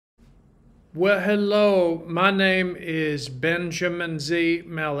Well, hello. My name is Benjamin Z.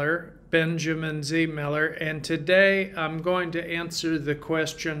 Miller, and today I'm going to answer the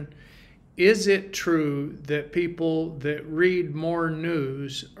question, is it true that people that read more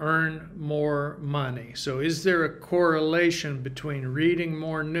news earn more money? So is there a correlation between reading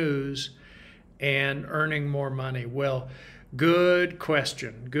more news and earning more money? Well, good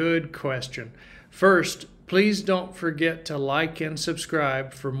question. Good question. First, please don't forget to like and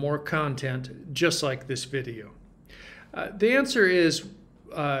subscribe for more content just like this video. The answer is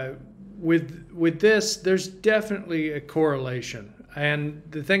with this, there's definitely a correlation. And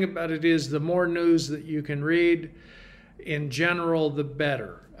the thing about it is the more news that you can read in general, the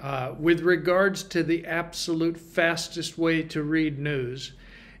better. With regards to the absolute fastest way to read news,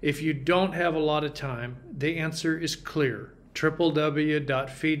 if you don't have a lot of time, the answer is clear: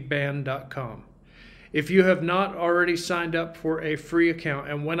 www.feedban.com. If you have not already signed up for a free account,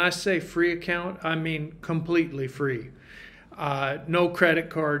 and when I say free account, I mean completely free, no credit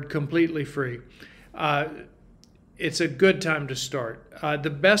card, completely free, it's a good time to start. The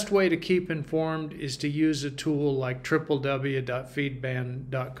best way to keep informed is to use a tool like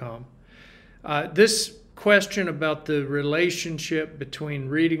www.feedban.com. This question about the relationship between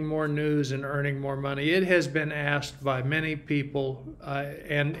reading more news and earning more money, it has been asked by many people,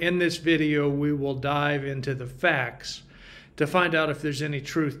 and in this video we will dive into the facts to find out if there's any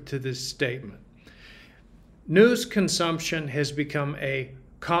truth to this statement. News consumption has become a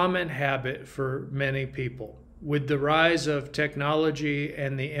common habit for many people, with the rise of technology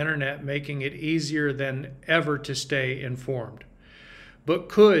and the internet making it easier than ever to stay informed. But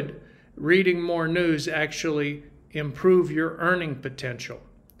could reading more news actually improve your earning potential?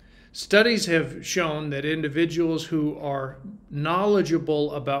 Studies have shown that individuals who are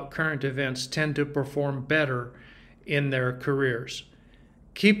knowledgeable about current events tend to perform better in their careers.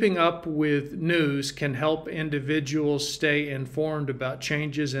 Keeping up with news can help individuals stay informed about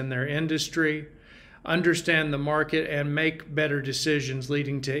changes in their industry, understand the market, and make better decisions,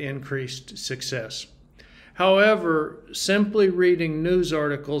 leading to increased success. However, simply reading news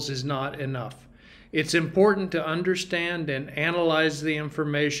articles is not enough. It's important to understand and analyze the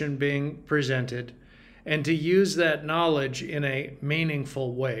information being presented and to use that knowledge in a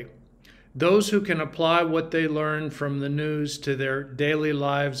meaningful way. Those who can apply what they learn from the news to their daily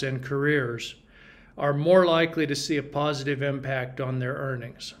lives and careers are more likely to see a positive impact on their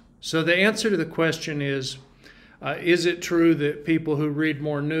earnings. So the answer to the question is it true that people who read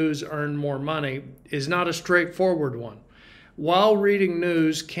more news earn more money, is not a straightforward one. While reading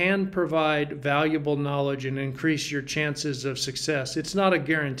news can provide valuable knowledge and increase your chances of success, it's not a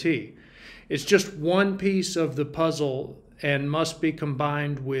guarantee. It's just one piece of the puzzle and must be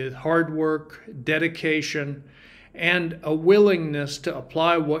combined with hard work, dedication, and a willingness to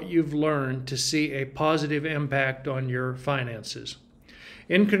apply what you've learned to see a positive impact on your finances.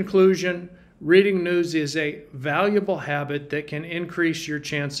 In conclusion, reading news is a valuable habit that can increase your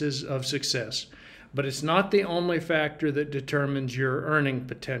chances of success, but it's not the only factor that determines your earning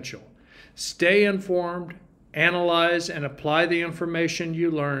potential. Stay informed, analyze and apply the information you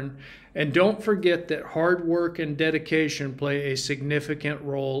learn, and don't forget that hard work and dedication play a significant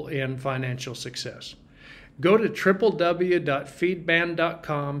role in financial success. Go to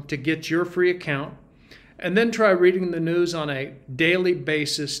www.feedban.com to get your free account, and then try reading the news on a daily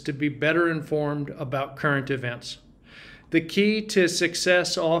basis to be better informed about current events. The key to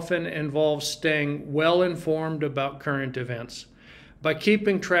success often involves staying well informed about current events. By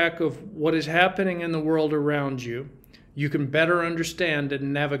keeping track of what is happening in the world around you, you can better understand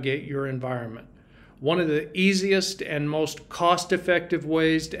and navigate your environment. One of the easiest and most cost-effective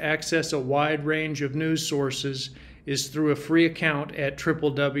ways to access a wide range of news sources is through a free account at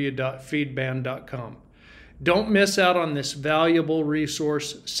www.feedban.com. Don't miss out on this valuable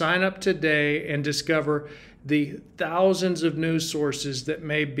resource. Sign up today and discover the thousands of news sources that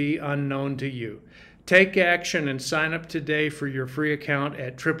may be unknown to you. Take action and sign up today for your free account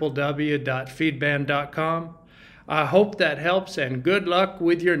at www.feedban.com. I hope that helps, and good luck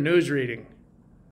with your news reading.